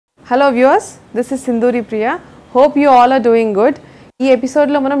Hello viewers, this is Sinduri Priya. Hope you all are doing good. ఈ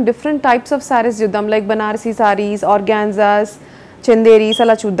ఎపిసోడ్లో మనం different types of saris చూద్దాం, like Banarasi saris, organzas, Chanderis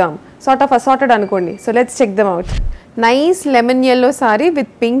అలా చూద్దాం. సార్ట్ ఆఫ్ అసార్టెడ్ అనుకోండి. So let's check them out. Nice lemon yellow sorry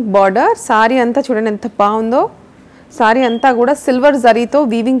with pink border. Sorry అంతా చూడండి ఎంత బాగుందో. సారీ అంతా కూడా సిల్వర్ జరీతో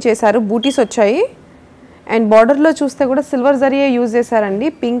వీవింగ్ చేశారు, బూటీస్ వచ్చాయి. అండ్ బార్డర్లో చూస్తే కూడా సిల్వర్ జరీయే యూజ్ చేశారండి.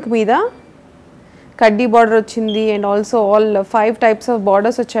 పింక్ మీద కడ్డీ బార్డర్ వచ్చింది and also all 5 types of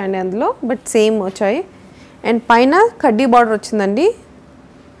borders వచ్చాయండి అందులో, బట్ సేమ్ వచ్చాయి. అండ్ పైన కడ్డీ బార్డర్ వచ్చిందండి,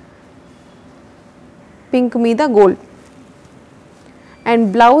 పింక్ మీద గోల్డ్. అండ్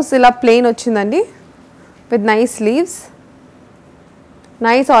బ్లౌజ్ ఇలా ప్లెయిన్ వచ్చిందండి with nice sleeves.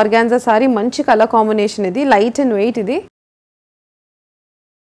 Nice organza sorry, మంచి కలర్ కాంబినేషన్ ఇది, లైట్ అండ్ వెయిట్ ఇది.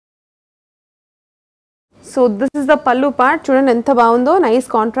 సో దిస్ ఇస్ ద పల్లు పార్ట్. చూడండి ఎంత బాగుందో, నైస్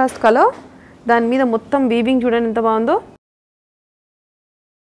కాంట్రాస్ట్ కలర్. దాని మీద మొత్తం వీవింగ్ చూడండి ఎంత బాగుందో.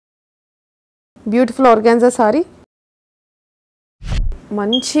 బ్యూటిఫుల్ ఆర్గాన్జా సారీ,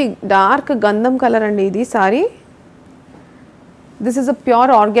 మంచి డార్క్ గంధం కలర్ అండి ఇది sorry. This is a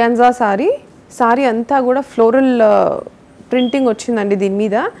pure organza sorry. Sorry అంతా కూడా ఫ్లోరల్ ప్రింటింగ్ వచ్చిందండి, దీని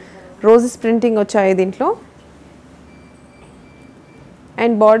మీద రోజెస్ ప్రింటింగ్ వచ్చాయి దీంట్లో.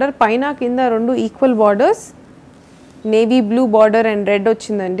 అండ్ బార్డర్ పైన కింద 2 equal borders, navy blue border and red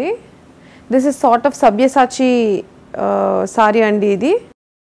వచ్చిందండి. This is sort of Sabyasachi sorry అండి ఇది.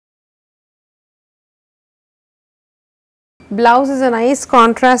 Blouse is a nice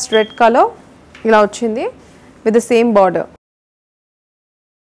contrast red colour, ఇలా వచ్చింది with the same border.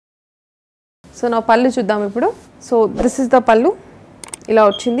 So నా పళ్ళు చూద్దాం ఇప్పుడు. సో దిస్ ఇస్ ద పళ్ళు, ఇలా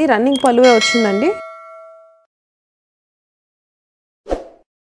వచ్చింది, రన్నింగ్ పళ్ళువే వచ్చిందండి.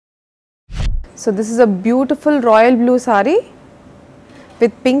 So this is a beautiful royal blue sorry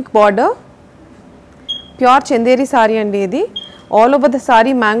with pink border. Pure Chanderi sorry అండి ఇది. All over the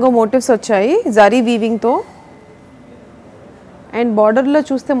sorry mango motifs వచ్చాయి జరీ వీవింగ్తో. అండ్ బార్డర్లో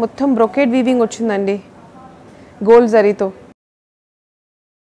చూస్తే మొత్తం బ్రొకేడ్ వీవింగ్ వచ్చిందండి గోల్డ్ జరీతో.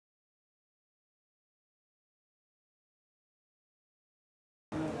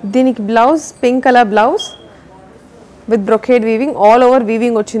 దీనికి blouse pink colour blouse with brocade weaving, all over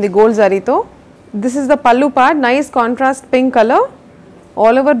weaving వచ్చింది గోల్డ్ జరీతో. దిస్ ఇస్ ద పల్లు part, nice contrast pink colour,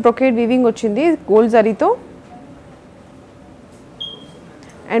 all over brocade weaving వచ్చింది గోల్డ్ జరీతో.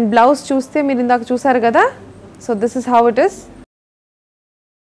 అండ్ బ్లౌజ్ చూస్తే మీరు ఇందాక చూసారు కదా. So this is how it is.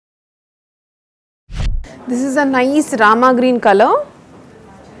 This is a nice Rama green colour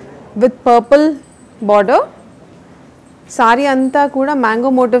with purple border. Sorry అంతా కూడా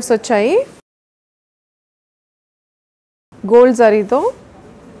మ్యాంగో మోటివ్స్ వచ్చాయి గోల్డ్ జరీతో.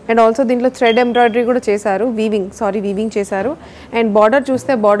 అండ్ ఆల్సో దీంట్లో థ్రెడ్ ఎంబ్రాయిడరీ కూడా చేశారు, వీవింగ్ చేశారు. అండ్ బార్డర్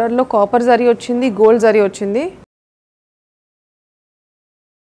చూస్తే బార్డర్లో కాపర్ జరీ వచ్చింది, గోల్డ్ జరీ వచ్చింది.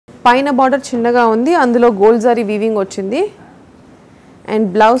 పైన బార్డర్ చిన్నగా ఉంది, అందులో గోల్డ్ జరీ వీవింగ్ వచ్చింది. అండ్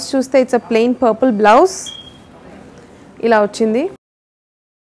బ్లౌజ్ చూస్తే it's a plain purple blouse, ఇలా వచ్చింది.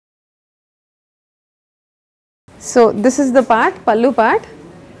 So this is the part, పల్లు పార్ట్.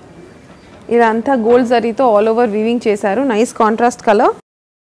 ఇదంతా గోల్డ్ జరీతో ఆల్ ఓవర్ వీవింగ్ చేశారు, nice contrast colour.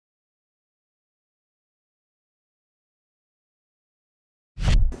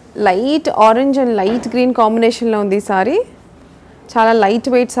 Light orange and light green కాంబినేషన్లో ఉంది ఈ సారీ. చాలా లైట్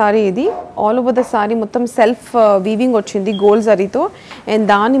వెయిట్ సారీ ఇది. ఆల్ ఓవర్ ద సారీ మొత్తం సెల్ఫ్ వీవింగ్ వచ్చింది గోల్డ్ జరీతో. అండ్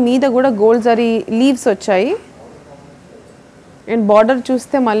దాని మీద కూడా గోల్డ్ జరీ లీవ్స్ వచ్చాయి. అండ్ బార్డర్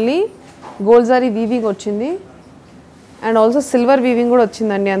చూస్తే మళ్ళీ గోల్డ్ జరీ వీవింగ్ వచ్చింది. అండ్ ఆల్సో సిల్వర్ వీవింగ్ కూడా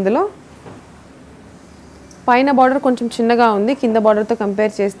వచ్చిందండి అందులో. పైన బార్డర్ కొంచెం చిన్నగా ఉంది కింద బార్డర్తో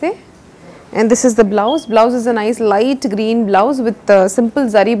కంపేర్ చేస్తే. And this is the blouse. Blouse is a nice light green blouse with simple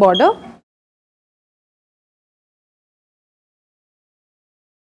zari border.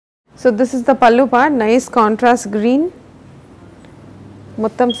 So this is the pallu part, nice contrast green.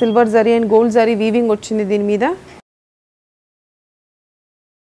 Mottam silver zari and gold zari weaving ochindi dini meeda.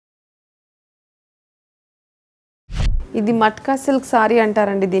 Idi matka silk saree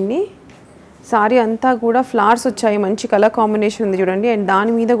antarandi dinni. Sorry అంతా కూడా flowers వచ్చాయి, మంచి colour combination ఉంది చూడండి. And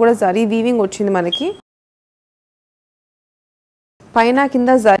దాని మీద కూడా zari weaving వచ్చింది మనకి. పైన కింద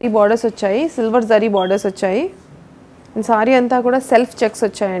జరీ బార్డర్స్ వచ్చాయి, సిల్వర్ జరీ బార్డర్స్ వచ్చాయి. అండ్ సారీ అంతా కూడా సెల్ఫ్ చెక్స్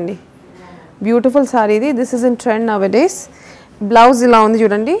వచ్చాయండి. బ్యూటిఫుల్ సారీ ఇది. This is in trend now days. Blouse ఇలా ఉంది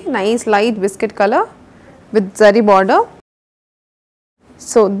చూడండి, nice light biscuit colour with zari border.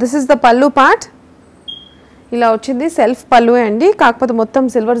 So this is the పల్లు పార్ట్, ఇలా వచ్చింది. సెల్ఫ్ పళ్ళు అండి, కాకపోతే మొత్తం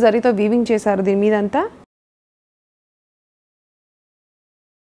సిల్వర్ జరీతో వీవింగ్ చేశారు దీని మీద అంతా.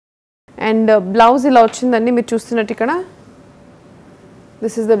 అండ్ బ్లౌజ్ ఇలా వచ్చిందండి మీరు చూస్తున్నట్టు ఇక్కడ.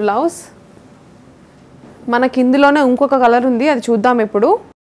 This is the blouse. మనకి ఇందులోనే ఇంకొక కలర్ ఉంది, అది చూద్దాం ఇప్పుడు.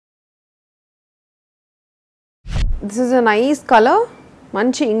 This is a nice colour,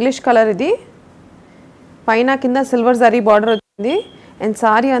 మంచి ఇంగ్లీష్ కలర్ ఇది. పైన కింద సిల్వర్ జరీ బార్డర్ వచ్చింది అండ్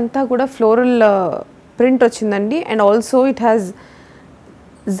సారీ అంతా కూడా ఫ్లోరల్ ప్రింట్ వచ్చిందండి. And also it has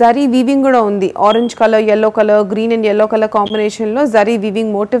zari weaving కూడా ఉంది. Orange colour, yellow colour, green and yellow colour కాంబినేషన్లో జరీ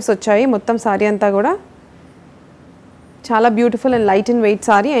వీవింగ్ మోటివ్స్ వచ్చాయి మొత్తం సారీ అంతా కూడా. చాలా beautiful and light and wait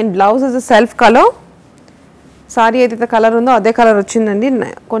sorry. And blouse is self colour. Sorry ఏదైతే కలర్ ఉందో అదే కలర్ వచ్చిందండి.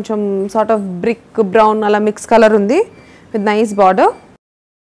 కొంచెం సార్ట్ ఆఫ్ బ్రిక్ బ్రౌన్ అలా మిక్స్ కలర్ ఉంది with nice border.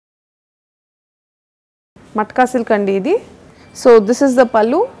 Matka silk అండి ఇది. సో దిస్ ఇస్ ద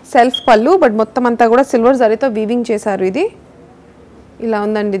పళ్ళు, సెల్ఫ్ పళ్ళు, బట్ మొత్తం అంతా కూడా సిల్వర్ జరీతో వీవింగ్ చేశారు. ఇది ఇలా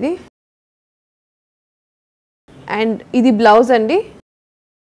ఉందండి ఇది. అండ్ ఇది బ్లౌజ్ అండి,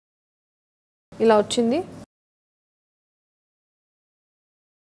 ఇలా వచ్చింది.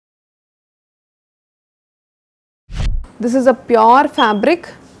 This is a pure fabric,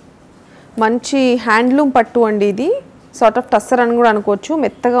 మంచి హ్యాండ్లూమ్ పట్టు అండి ఇది. సార్ట్ ఆఫ్ టస్సర్ అని కూడా అనుకోవచ్చు,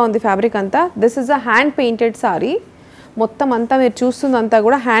 మెత్తగా ఉంది ఫ్యాబ్రిక్ అంతా. This is a hand painted sorry. మొత్తం అంతా మీరు చూస్తుందంతా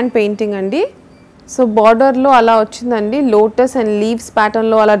కూడా హ్యాండ్ పెయింటింగ్ అండి. సో బార్డర్లో అలా వచ్చిందండి, లోటస్ అండ్ లీవ్స్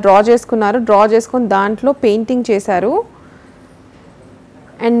ప్యాటర్న్లో అలా డ్రా చేసుకున్నారు. డ్రా చేసుకొని దాంట్లో పెయింటింగ్ చేశారు.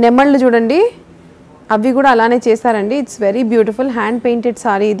 అండ్ నెమళ్ళు చూడండి, అవి కూడా అలానే చేశారండి. It's very beautiful hand painted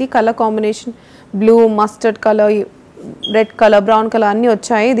sorry ఇది. Colour combination blue, mustard colour, red colour, brown colour అన్నీ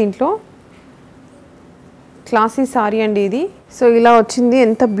వచ్చాయి దీంట్లో. క్లాసీ సారీ అండి ఇది. సో ఇలా వచ్చింది,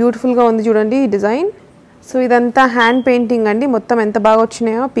 ఎంత బ్యూటిఫుల్గా ఉంది చూడండి ఈ డిజైన్. సో ఇదంతా హ్యాండ్ పెయింటింగ్ అండి. మొత్తం ఎంత బాగా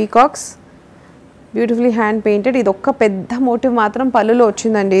వచ్చినాయో పీకాక్స్, బ్యూటిఫుల్లీ హ్యాండ్ పెయింటెడ్. ఇది ఒక్క పెద్ద మోటివ్ మాత్రం పళ్ళులో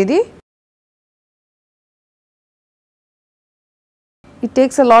వచ్చిందండి ఇది. It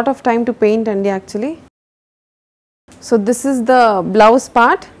takes a lot of time to paint అండి actually. So this is the blouse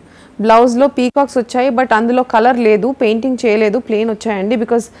part. బ్లౌజ్లో పీకాక్స్ వచ్చాయి, బట్ అందులో కలర్ లేదు, పెయింటింగ్ చేయలేదు, ప్లెయిన్ వచ్చాయండి.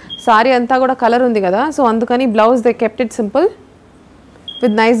 బికాస్ సారీ అంతా కూడా కలర్ ఉంది కదా, సో అందుకని blouse they kept it simple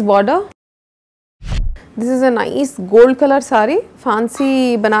with nice border. This is a nice gold colour sorry, fancy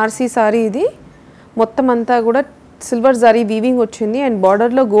Banarasi sorry ఇది. మొత్తం అంతా కూడా సిల్వర్ జరీ వీవింగ్ వచ్చింది అండ్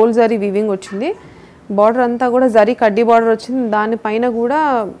బార్డర్లో గోల్డ్ జరీ వీవింగ్ వచ్చింది. బార్డర్ అంతా కూడా జరీ కడ్డీ బార్డర్ వచ్చింది, దానిపైన కూడా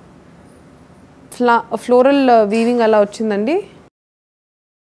ఫ్లోరల్ వీవింగ్ అలా వచ్చిందండి.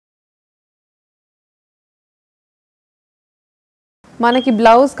 మనకి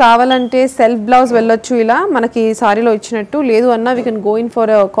బ్లౌజ్ కావాలంటే సెల్ఫ్ బ్లౌజ్ వెళ్ళొచ్చు ఇలా మనకి సారీలో ఇచ్చినట్టు, లేదు అన్నా we can go in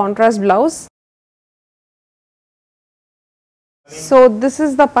for contrast blouse. So this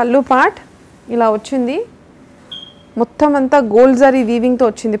is the పల్లు పార్ట్, ఇలా వచ్చింది. మొత్తం అంతా గోల్డ్ జరీ వీవింగ్తో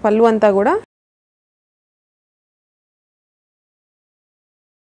వచ్చింది పల్లు అంతా కూడా.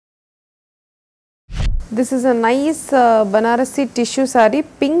 This is a nice Banarasi tissue sorry,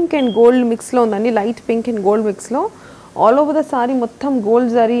 pink and gold మిక్స్లో ఉందండి, light pink and gold మిక్స్లో. All over the sorry మొత్తం గోల్డ్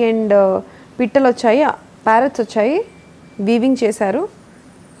జరీ అండ్ పిట్టలు వచ్చాయి, ప్యారెట్స్ వచ్చాయి, వీవింగ్ చేశారు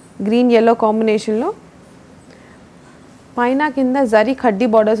గ్రీన్ yellow కాంబినేషన్లో. పైన కింద జరీ కడ్డీ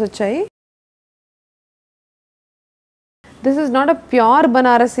బార్డర్స్ వచ్చాయి. This is not a pure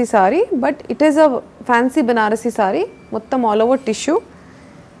Banarasi sorry, but it is a fancy Banarasi sorry, మొత్తం all over tissue.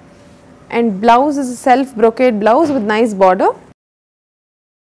 And blouse is self brocade blouse with nice border.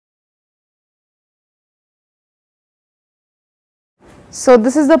 So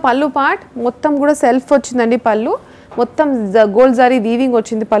this is the పల్లు part, మొత్తం కూడా self వచ్చిందండి పల్లు, మొత్తం gold zari weaving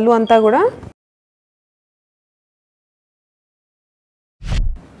వచ్చింది పల్లు అంతా కూడా.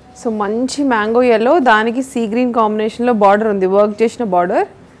 సో మంచి మ్యాంగో yellow, దానికి సీ గ్రీన్ కాంబినేషన్లో బార్డర్ ఉంది, వర్క్ చేసిన border.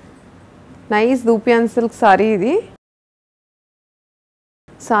 Nice dupion silk sorry ఇది.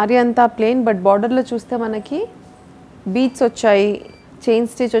 సారీ అంతా ప్లెయిన్, బట్ బార్డర్లో చూస్తే మనకి బీడ్స్ వచ్చాయి, చైన్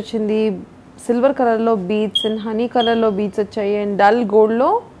స్టిచ్ వచ్చింది, సిల్వర్ కలర్లో బీడ్స్ అండ్ హనీ కలర్లో బీడ్స్ వచ్చాయి, అండ్ డల్ గోల్డ్లో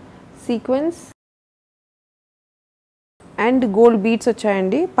సీక్వెన్స్ అండ్ గోల్డ్ బీడ్స్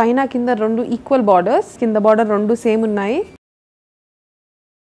వచ్చాయండి. పైన కింద రెండు ఈక్వల్ బార్డర్స్, కింద బార్డర్ రెండు సేమ్ ఉన్నాయి.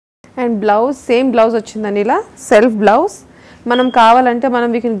 అండ్ బ్లౌజ్ సేమ్ బ్లౌజ్ వచ్చిందండి, ఇలా సెల్ఫ్ బ్లౌజ్. మనం కావాలంటే మనం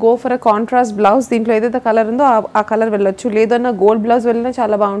we can go for a contrast blouse, దీంట్లో ఏదైతే కలర్ ఉందో ఆ కలర్ వెళ్ళొచ్చు, లేదన్నా గోల్డ్ బ్లౌజ్ వెళ్ళినా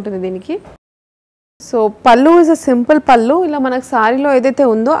చాలా బాగుంటుంది దీనికి. సో పళ్ళు ఇస్ అ సింపుల్ పళ్ళు, ఇలా మనకు సారీలో ఏదైతే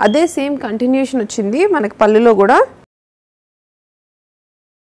ఉందో అదే సేమ్ కంటిన్యూషన్ వచ్చింది మనకి పళ్ళులో కూడా.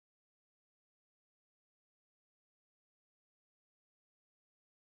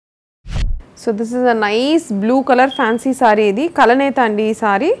 So this is a nice blue colour fancy sorry ఇది, కలనేత అండి ఈ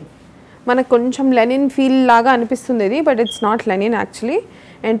సారీ. మనకు కొంచెం లెనిన్ ఫీల్ లాగా అనిపిస్తుంది ఇది, but it's not Lenin actually.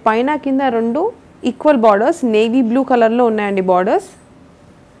 And పైన కింద రెండు ఈక్వల్ బార్డర్స్ నేవీ బ్లూ కలర్లో ఉన్నాయండి బార్డర్స్.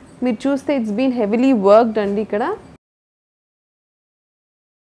 మీరు చూస్తే ఇట్స్ బీన్ హెవీలీ వర్క్డ్ అండి. ఇక్కడ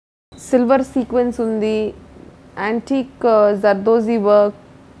సిల్వర్ సీక్వెన్స్ ఉంది, antique zardozi work,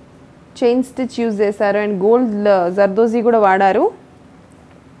 chain stitch use చేశారు అండ్ గోల్డ్ జర్దోజీ కూడా వాడారు.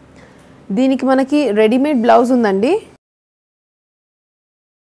 దీనికి మనకి రెడీమేడ్ బ్లౌజ్ ఉందండి.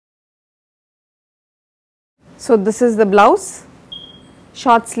 So this is the blouse,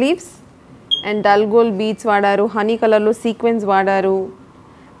 short sleeves and dull gold beads వాడారు, హనీ కలర్లో సీక్వెన్స్ వాడారు,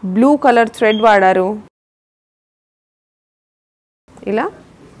 బ్లూ కలర్ థ్రెడ్ వాడారు ఇలా.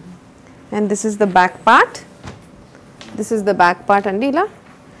 And this is the back part, this is the back part అండి. ఇలా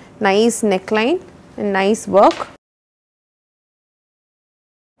nice neck line and nice work.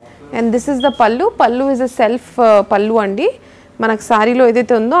 And this is the పల్లు. పల్లు is a self పల్లు అండి. మనకు సారీలో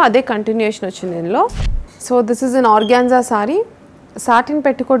ఏదైతే ఉందో అదే కంటిన్యూషన్ వచ్చింది ఇందులో. So this is an organza sorry. Satin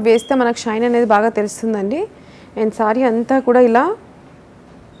petticoat వేస్తే మనకు షైన్ అనేది బాగా తెలుస్తుందండి. అండ్ సారీ అంతా కూడా ఇలా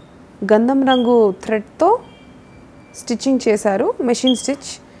గంధం రంగు థ్రెడ్తో స్టిచ్చింగ్ చేశారు, machine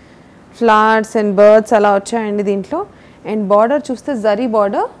stitch. Flowers and birds అలా వచ్చాయండి దీంట్లో. అండ్ బార్డర్ చూస్తే zari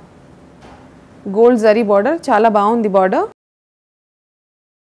border, gold zari border, చాలా బాగుంది border.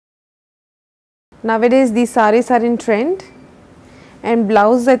 Nowadays the saris are in trend. And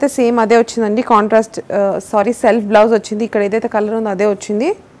blouse అయితే సేమ్ అదే వచ్చిందండి, కాంట్రాస్ట్ సెల్ఫ్ బ్లౌజ్ వచ్చింది. ఇక్కడ ఏదైతే కలర్ ఉందో అదే వచ్చింది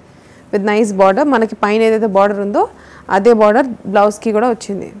విత్ నైస్ బార్డర్. మనకి పైన ఏదైతే బార్డర్ ఉందో అదే బార్డర్ బ్లౌజ్కి కూడా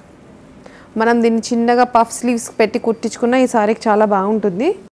వచ్చింది. మనం దీన్ని చిన్నగా పఫ్ స్లీవ్స్ పెట్టి కుట్టించుకున్న ఈ సారీకి చాలా బాగుంటుంది.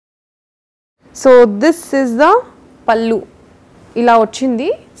 సో దిస్ ఇస్ ద పల్లు, ఇలా వచ్చింది.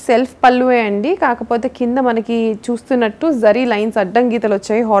 సెల్ఫ్ పల్లువే అండి, కాకపోతే కింద మనకి చూస్తున్నట్టు జరీ లైన్స్, అడ్డం గీతలు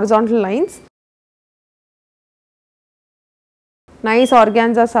వచ్చాయి, horizontal lines. Nice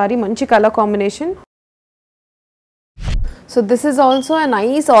organza sorry, మంచి colour combination. So this is also a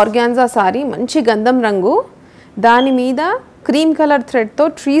nice organza sorry, మంచి గంధం రంగు. దాని మీద క్రీమ్ కలర్ థ్రెడ్తో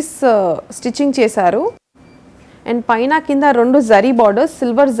ట్రీస్ స్టిచ్చింగ్ చేశారు. అండ్ పైన కింద రెండు zari borders,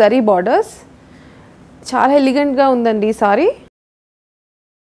 silver zari borders. చాలా ఎలిగెంట్గా ఉందండి ఈ సారీ.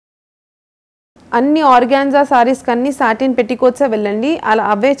 అన్ని ఆర్గాన్జా సారీస్కి అన్ని సాటిన్ పెట్టికోట్సే వెళ్ళండి, అలా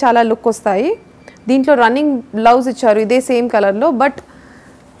అవే చాలా లుక్ వస్తాయి. దీంట్లో రన్నింగ్ బ్లౌజ్ ఇచ్చారు ఇదే సేమ్ కలర్లో, బట్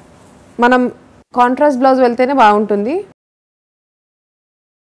మనం కాంట్రాస్ట్ బ్లౌజ్ వెళ్తేనే బాగుంటుంది.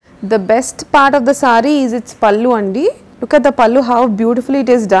 The best part of the sorry is it's పల్లు అండి. లుక్ అట్ ద పల్లు, how beautifully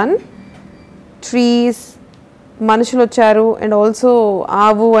it is done. Trees, మనుషులు వచ్చారు అండ్ ఆల్సో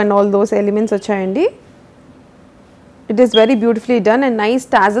ఆవు అండ్ ఆల్ దోస్ ఎలిమెంట్స్ వచ్చాయండి. It is very beautifully done and nice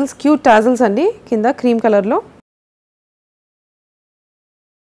tassels, cute tassels అండి కింద cream కలర్లో.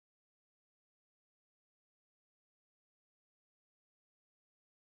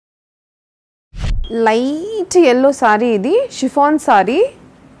 లైట్ ఎల్లో సారీ ఇది, షిఫాన్ సారీ.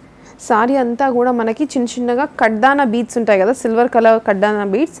 సారీ అంతా కూడా మనకి చిన్న చిన్నగా కడ్దానా బీడ్స్ ఉంటాయి కదా, సిల్వర్ కలర్ కడ్దానా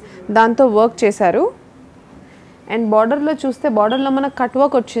బీడ్స్, దాంతో వర్క్ చేశారు. అండ్ బార్డర్లో చూస్తే బార్డర్లో మనకు కట్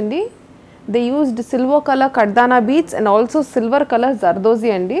వర్క్ వచ్చింది. They used silver colour కడ్దానా beads and also silver colour zardozi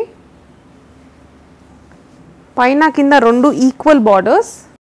అండి. పైన కింద రెండు ఈక్వల్ బార్డర్స్.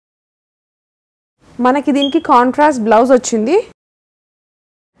 మనకి దీనికి కాంట్రాస్ట్ బ్లౌజ్ వచ్చింది.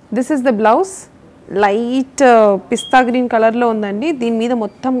 This is the blouse, light pista green కలర్లో ఉందండి. దీని మీద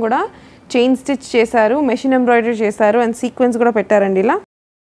మొత్తం కూడా చైన్ స్టిచ్ చేశారు, మెషిన్ ఎంబ్రాయిడరీ చేశారు అండ్ సీక్వెన్స్ కూడా పెట్టారండి ఇలా.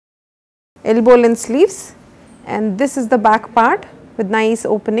 Elbow length sleeves and this is the back part with nice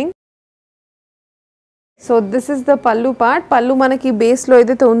opening. So this is the పల్లు పార్ట్. పల్లు మనకి బేస్లో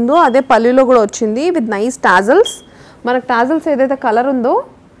ఏదైతే ఉందో అదే పల్లులో కూడా వచ్చింది విత్ నైస్ టాజల్స్. మనకు టాజల్స్ ఏదైతే కలర్ ఉందో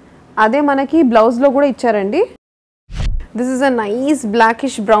అదే మనకి బ్లౌజ్లో కూడా ఇచ్చారండి. This is a nice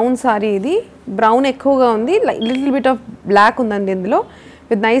blackish brown sorry. ఇది బ్రౌన్ ఎక్కువగా ఉంది, లిటిల్ బిట్ ఆఫ్ బ్లాక్ ఉందండి ఇందులో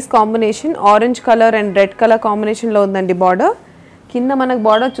with nice combination. Orange colour and red colour కాంబినేషన్లో ఉందండి బార్డర్. కింద మనకు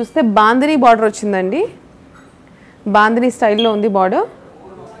బార్డర్ చూస్తే బాందినీ బార్డర్ వచ్చిందండి, బాందినీ స్టైల్లో ఉంది బార్డర్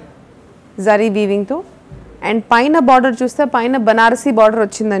జరీ వీవింగ్తో. అండ్ పైన బార్డర్ చూస్తే పైన బనారసీ బార్డర్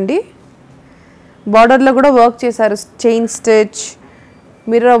వచ్చిందండి. బార్డర్లో కూడా వర్క్ చేశారు, chain stitch,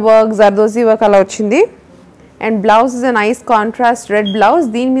 mirror work, zardozi work అలా వచ్చింది. And blouse is a nice contrast red blouse.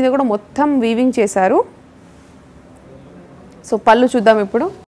 దీని మీద కూడా మొత్తం వీవింగ్ చేశారు. సో పళ్ళు చూద్దాం ఇప్పుడు.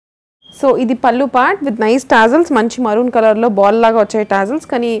 సో ఇది పళ్ళు పార్ట్ విత్ నైస్ టాజల్స్, మంచి మరూన్ కలర్లో బాల్ లాగా వచ్చాయి టాజల్స్.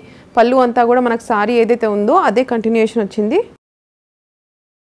 కానీ పళ్ళు అంతా కూడా మనకు సారీ ఏదైతే ఉందో అదే కంటిన్యూషన్ వచ్చింది.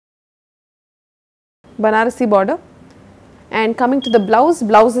 Banarasi border. And coming to the blouse,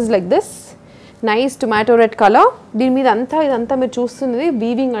 blouse is like this, nice tomato red colour. దీని మీద ఇదంతా మీరు చూస్తున్నది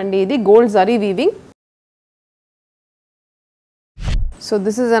వీవింగ్ అండి, ఇది gold zari weaving. So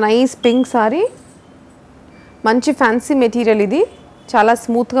this is a nice pink sorry, మంచి ఫ్యాన్సీ మెటీరియల్. ఇది చాలా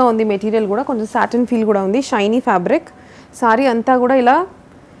స్మూత్గా ఉంది మెటీరియల్ కూడా, కొంచెం సాటిన్ ఫీల్ కూడా ఉంది, షైనీ ఫ్యాబ్రిక్. సారీ అంతా కూడా ఇలా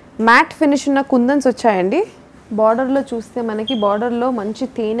మ్యాట్ ఫినిష్ ఉన్న కుందన్స్ వచ్చాయండి. బార్డర్లో చూస్తే మనకి బార్డర్లో మంచి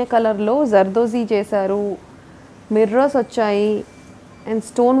తేనె కలర్లో జర్దోజీ చేశారు, మిర్రర్స్ వచ్చాయి అండ్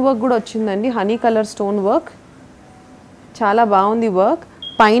స్టోన్ వర్క్ కూడా వచ్చిందండి, హనీ కలర్ స్టోన్ వర్క్, చాలా బాగుంది వర్క్.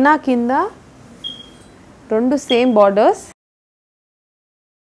 పైన కింద 2 సేమ్ బార్డర్స్.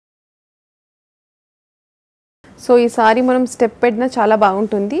 సో ఈ సారీ మనం స్టెప్ పెట్టినా చాలా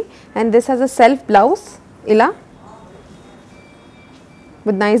బాగుంటుంది. And this has a self blouse ఇలా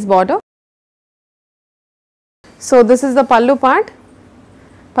with nice border. So this is the పల్లు పార్ట్.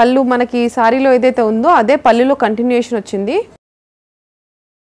 పళ్ళు మనకి సారీలో ఏదైతే ఉందో అదే పళ్ళులో కంటిన్యూషన్ వచ్చింది.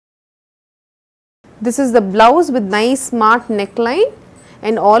 This is the blouse with nice smart neck line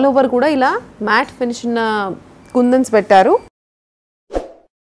and all over కూడా ఇలా మ్యాట్ ఫినిష్ ఉన్న కుందన్స్ పెట్టారు.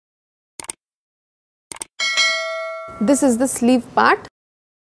 This is the slew part.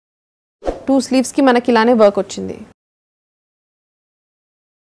 2 స్లీవ్స్కి మనకి ఇలానే వర్క్ వచ్చింది.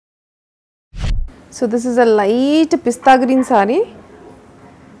 So this is a light pista green sorry.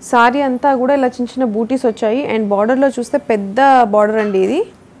 Sorry అంతా కూడా ఇలా చిన్న చిన్న బూటీస్ వచ్చాయి. అండ్ బార్డర్లో చూస్తే పెద్ద బార్డర్ అండి ఇది.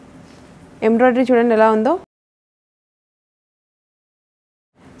 ఎంబ్రాయిడరీ చూడండి ఎలా ఉందో.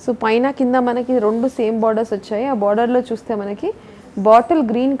 సో పైన కింద మనకి 2 సేమ్ బార్డర్స్ వచ్చాయి. ఆ బార్డర్లో చూస్తే మనకి బాటిల్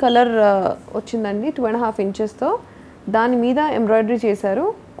గ్రీన్ కలర్ వచ్చిందండి 2.5 ఇంచెస్తో. దాని మీద ఎంబ్రాయిడరీ చేశారు,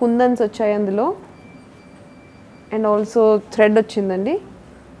 కుందన్స్ వచ్చాయి అందులో. అండ్ ఆల్సో థ్రెడ్ వచ్చిందండి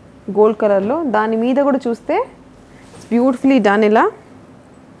గోల్డ్ కలర్లో. దాని మీద కూడా చూస్తే బ్యూటిఫుల్లీ డన్. ఇలా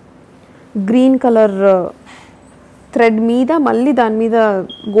గ్రీన్ కలర్ థ్రెడ్ మీద మళ్ళీ దాని మీద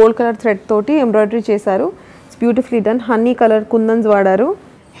గోల్డ్ కలర్ థ్రెడ్ తోటి ఎంబ్రాయిడరీ చేశారు. It's beautifully done. Honey colour కుందన్స్ వాడారు.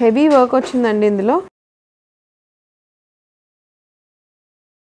 హెవీ వర్క్ వచ్చిందండి ఇందులో.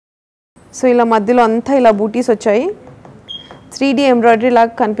 సో ఇలా మధ్యలో అంతా ఇలా బూటీస్ వచ్చాయి. 3D ఎంబ్రాయిడరీ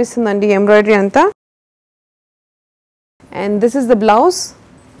లాగా కనిపిస్తుందండి ఎంబ్రాయిడరీ అంతా. And this is the blouse.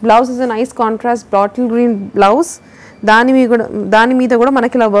 Blouse is a nice contrast bottle green blouse. దాని మీద కూడా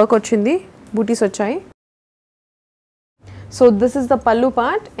మనకి ఇలా వర్క్ వచ్చింది, బూటీస్ వచ్చాయి. సో దిస్ ఇస్ ద పల్లు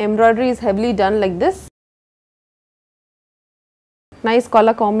part. Embroidery is heavily done like this. Nice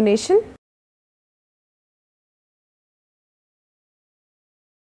color combination.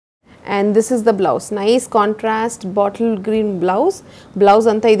 And this is the blouse. Nice contrast bottle green blouse. Blouse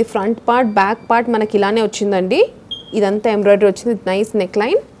anta idi front part, back part manaki ilane ochindandi. Idantha embroidery ochindi, nice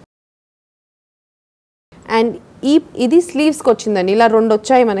neckline. And ఇది స్లీవ్స్కి వచ్చిందండి. ఇలా 2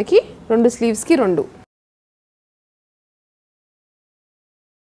 వచ్చాయి మనకి, 2 స్లీవ్స్కి 2.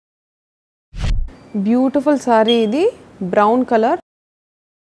 Beautiful sorry ఇది, brown colour.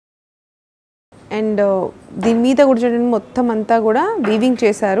 And దీని మీద కూడా చూడండి మొత్తం అంతా కూడా వీవింగ్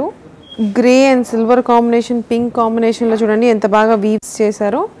చేశారు. Grey and silver combination, pink కాంబినేషన్లో చూడండి ఎంత బాగా వీవ్స్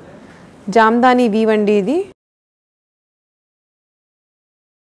చేశారో. జామ్దాని వీవ్ అండి ఇది.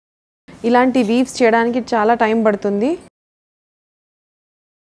 ఇలాంటి వీవ్స్ చేయడానికి చాలా టైం పడుతుంది.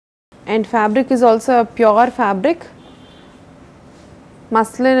 And fabric is also pure fabric,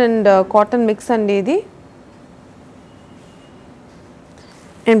 muslin and cotton mix అండి ఇది.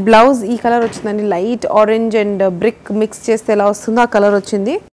 అండ్ బ్లౌజ్ ఈ కలర్ వచ్చిందండి, light orange and brick mix చేస్తే ఎలా వస్తుందో ఆ కలర్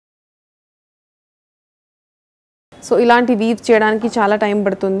వచ్చింది. సో ఇలాంటి వీవ్స్ చేయడానికి చాలా టైం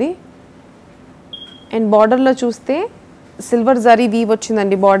పడుతుంది. అండ్ బార్డర్లో చూస్తే సిల్వర్ జరీ వీవ్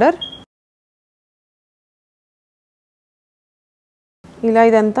వచ్చిందండి బార్డర్. ఇలా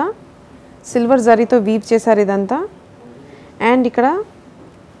ఇదంతా సిల్వర్ జరీతో వీవ్ చేశారు ఇదంతా. అండ్ ఇక్కడ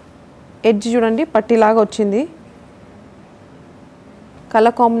ఎడ్జ్ చూడండి పట్టీలాగా వచ్చింది.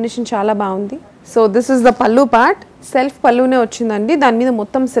 కలర్ కాంబినేషన్ చాలా బాగుంది. సో దిస్ ఇస్ ద పల్లు పార్ట్. సెల్ఫ్ పల్లునే వచ్చిందండి. దాని మీద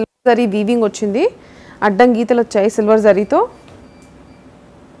మొత్తం సిల్వర్ జరీ వీవింగ్ వచ్చింది. అడ్డం గీతలు వచ్చాయి సిల్వర్ జరీతో.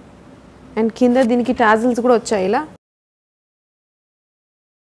 అండ్ కింద దీనికి టాజిల్స్ కూడా వచ్చాయి ఇలా.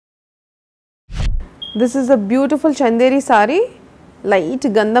 This is a beautiful Chanderi sorry. Light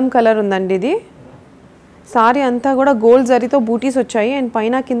గంధం కలర్ ఉందండి ఇది. సారీ అంతా కూడా గోల్డ్ జరీతో బూటీస్ వచ్చాయి. అండ్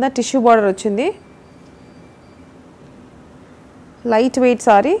పైన కింద టిష్యూ బార్డర్ వచ్చింది. Light weight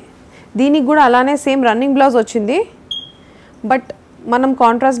sorry. దీనికి కూడా అలానే సేమ్ రన్నింగ్ బ్లౌజ్ వచ్చింది. బట్ మనం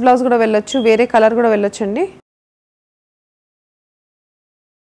కాంట్రాస్ట్ బ్లౌజ్ కూడా వెళ్ళొచ్చు, వేరే కలర్ కూడా వెళ్ళొచ్చండి.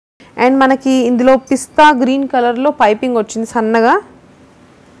 అండ్ మనకి ఇందులో పిస్తా గ్రీన్ కలర్లో పైపింగ్ వచ్చింది సన్నగా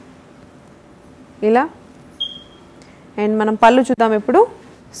ఇలా. అండ్ మనం పళ్ళు చూద్దాం ఇప్పుడు.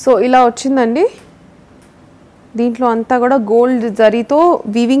 సో ఇలా వచ్చిందండి. దీంట్లో అంతా కూడా గోల్డ్ జరీతో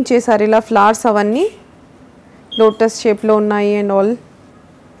వీవింగ్ చేశారు ఇలా. ఫ్లవర్స్ అవన్నీ లోటస్ షేప్లో ఉన్నాయి. అండ్ ఆల్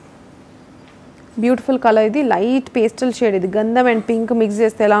బ్యూటిఫుల్ కలర్ ఇది. లైట్ పేస్టల్ షేడ్ ఇది. గంధం అండ్ పింక్ మిక్స్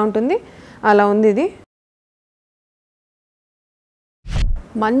చేస్తే ఎలా ఉంటుంది అలా ఉంది ఇది.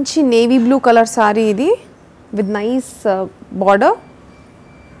 మంచి నేవీ బ్లూ కలర్ సారీ ఇది with nice border.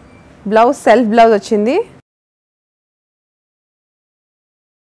 Blouse self blouse వచ్చింది.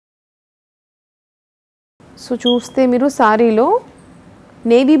 సో చూస్తే మీరు సారీలో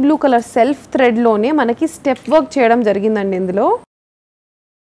నేవీ బ్లూ కలర్ సెల్ఫ్ థ్రెడ్లోనే మనకి స్టెప్ వర్క్ చేయడం జరిగిందండి ఇందులో.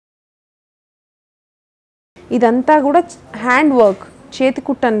 ఇదంతా కూడా హ్యాండ్ వర్క్, చేతి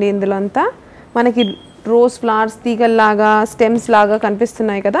కుట్టండి. ఇందులో అంతా మనకి రోజ్ ఫ్లవర్స్ తీగల్లాగా స్టెమ్స్ లాగా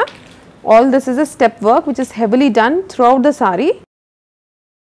కనిపిస్తున్నాయి కదా. All this is a step work which is heavily done through out the sorry.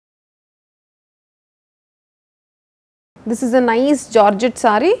 This is a nice georgette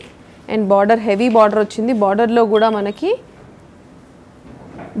sorry and border heavy border వచ్చింది. బార్డర్లో కూడా మనకి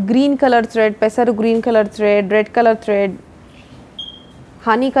గ్రీన్ కలర్ థ్రెడ్, పెసరు green colour thread, red colour thread,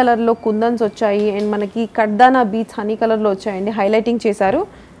 honey కలర్లో కుందన్స్ వచ్చాయి and మనకి కడ్దానా beats honey కలర్లో వచ్చాయండి. హైలైటింగ్ చేశారు.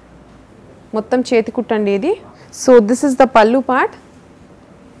 మొత్తం చేతి కుట్టండి ఇది. సో దిస్ ఇస్ ద పల్లు పార్ట్.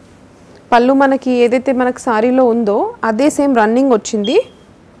 పల్లు మనకి ఏదైతే మనకి సారీలో ఉందో అదే సేమ్ రన్నింగ్ వచ్చింది.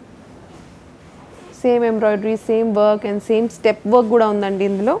 Same embroidery, same work and same step work కూడా ఉందండి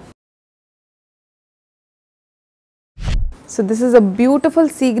ఇందులో. So this is a beautiful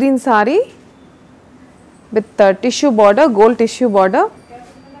sea green saree with tissue border, gold tissue border.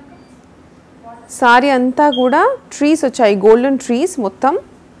 Saree anta kuda trees vachayi, golden trees mottam.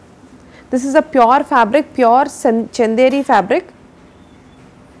 This is a pure fabric, pure chanderi fabric.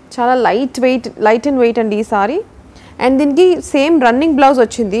 Chala light and weight andi ee saree. And dinki same running blouse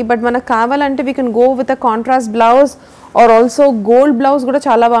vachindi, but manaku kavalante we can go with a contrast blouse or also gold blouse kuda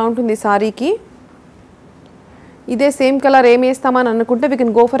chala baaguntundi saree ki. ఇదే same colour ఏం వేస్తామని అనుకుంటే we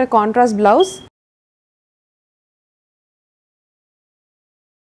can go for a contrast blouse.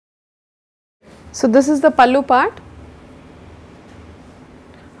 So this is the పల్లు part.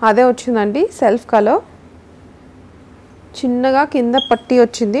 అదే వచ్చిందండి self colour. చిన్నగా కింద పట్టీ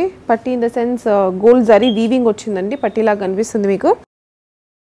వచ్చింది. పట్టీ in the sense gold zari weaving వచ్చిందండి. పట్టీలాగా కనిపిస్తుంది మీకు.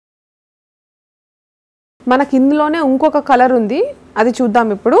 మనకి ఇందులోనే ఇంకొక కలర్ ఉంది, అది చూద్దాం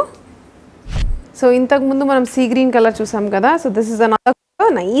ఇప్పుడు. సో ఇంతకు ముందు మనం సీ గ్రీన్ కలర్ చూసాం కదా. So this is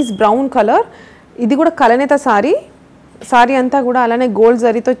another nice brown colour. ఇది కూడా కలనేత సారీ. సారీ అంతా కూడా అలానే గోల్డ్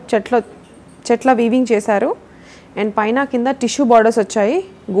జరీతో చెట్ల వీవింగ్ చేశారు. అండ్ పైన కింద టిష్యూ బార్డర్స్ వచ్చాయి,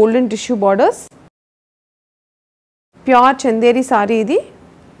 golden tissue borders. Pure Chanderi sorry ఇది.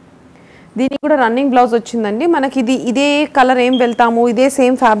 దీనికి కూడా రన్నింగ్ బ్లౌజ్ వచ్చిందండి. మనకి ఇది ఇదే కలర్ ఏం వెళ్తాము, ఇదే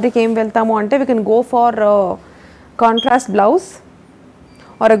సేమ్ ఫ్యాబ్రిక్ ఏం వెళ్తాము అంటే we can go for contrast blouse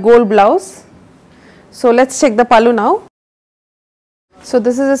are a gold blouse. So let's check the pallu now. So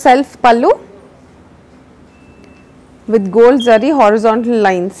this is a self pallu with gold zari horizontal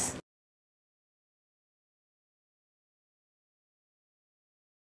lines.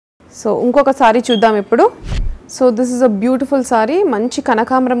 So ఇంకొక sorry చూద్దాం ఇప్పుడు. So this is a beautiful sorry, మంచి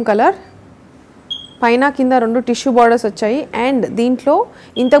కనకాంబరం colour. పైన కింద రెండు tissue borders వచ్చాయి and దీంట్లో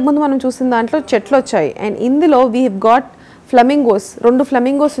ఇంతకుముందు మనం చూసిన దాంట్లో చెట్లు వచ్చాయి. అండ్ ఇందులో వీ హ్యావ్ గాట్ ఫ్లమింగోస్, రెండు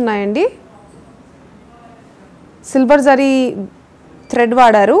ఫ్లమింగోస్ ఉన్నాయండి. సిల్వర్ జరీ థ్రెడ్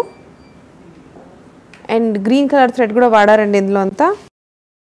వాడారు అండ్ గ్రీన్ కలర్ థ్రెడ్ కూడా వాడారండి ఇందులో అంతా.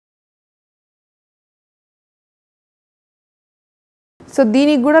 సో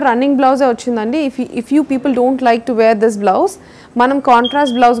దీనికి కూడా రన్నింగ్ బ్లౌజే వచ్చిందండి. If you people don't like to wear this blouse, మనం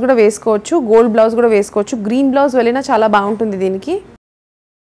కాంట్రాస్ట్ బ్లౌజ్ కూడా వేసుకోవచ్చు, గోల్డ్ బ్లౌజ్ కూడా వేసుకోవచ్చు. గ్రీన్ బ్లౌజ్ వెళ్ళినా చాలా బాగుంటుంది దీనికి.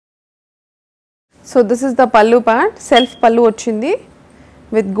 సో దిస్ ఇస్ ద పల్లు పార్ట్. సెల్ఫ్ పల్లు వచ్చింది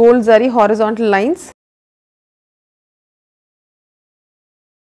with gold zari horizontal lines.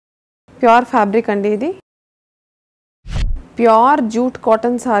 Pure fabric అండి ఇది. ప్యూర్ జూట్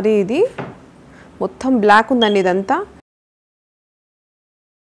కాటన్ సారీ ఇది. మొత్తం బ్లాక్ ఉందండి ఇదంతా.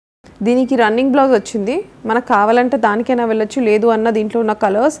 దీనికి రన్నింగ్ బ్లౌజ్ వచ్చింది. మనకు కావాలంటే దానికైనా వెళ్ళొచ్చు, లేదు అన్న దీంట్లో ఉన్న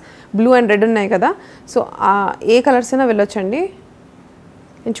కలర్స్ బ్లూ అండ్ రెడ్ ఉన్నాయి కదా. సో ఏ కలర్స్ అయినా వెళ్ళొచ్చండి.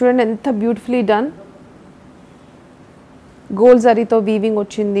 చూడండి ఎంత బ్యూటిఫుల్లీ డన్. గోల్డ్ జరీతో వీవింగ్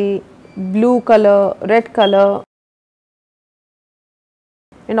వచ్చింది, blue colour, red colour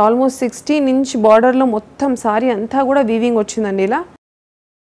and almost 16 inch బార్డర్లో మొత్తం సారీ అంతా కూడా వీవింగ్ వచ్చిందండి ఇలా.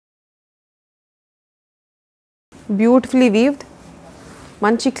 బ్యూటిఫుల్లీ వీవ్డ్,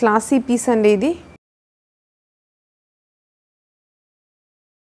 మంచి క్లాసీ పీస్ అండి ఇది.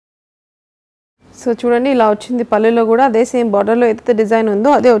 సో చూడండి ఇలా వచ్చింది. పళ్ళులో కూడా అదే సేమ్ బార్డర్లో ఏదైతే డిజైన్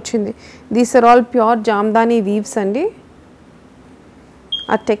ఉందో అదే వచ్చింది. These are all pure Jamdani weaves అండి.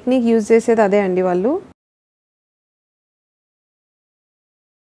 ఆ టెక్నిక్ యూజ్ చేసేది అదే అండి వాళ్ళు.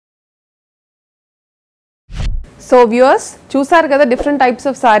 సో వ్యూవర్స్ చూసారు కదా డిఫరెంట్ టైప్స్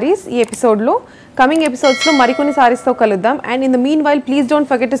ఆఫ్ సారీస్ ఈ ఎపిసోడ్లో. కమింగ్ ఎపిసోడ్స్లో మరికొన్ని సారీస్తో కలుద్దాం. And in the mean while please don't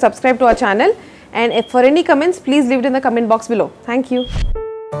forget to subscribe to our channel. And if for any comments, please leave it in the comment box below. Thank you.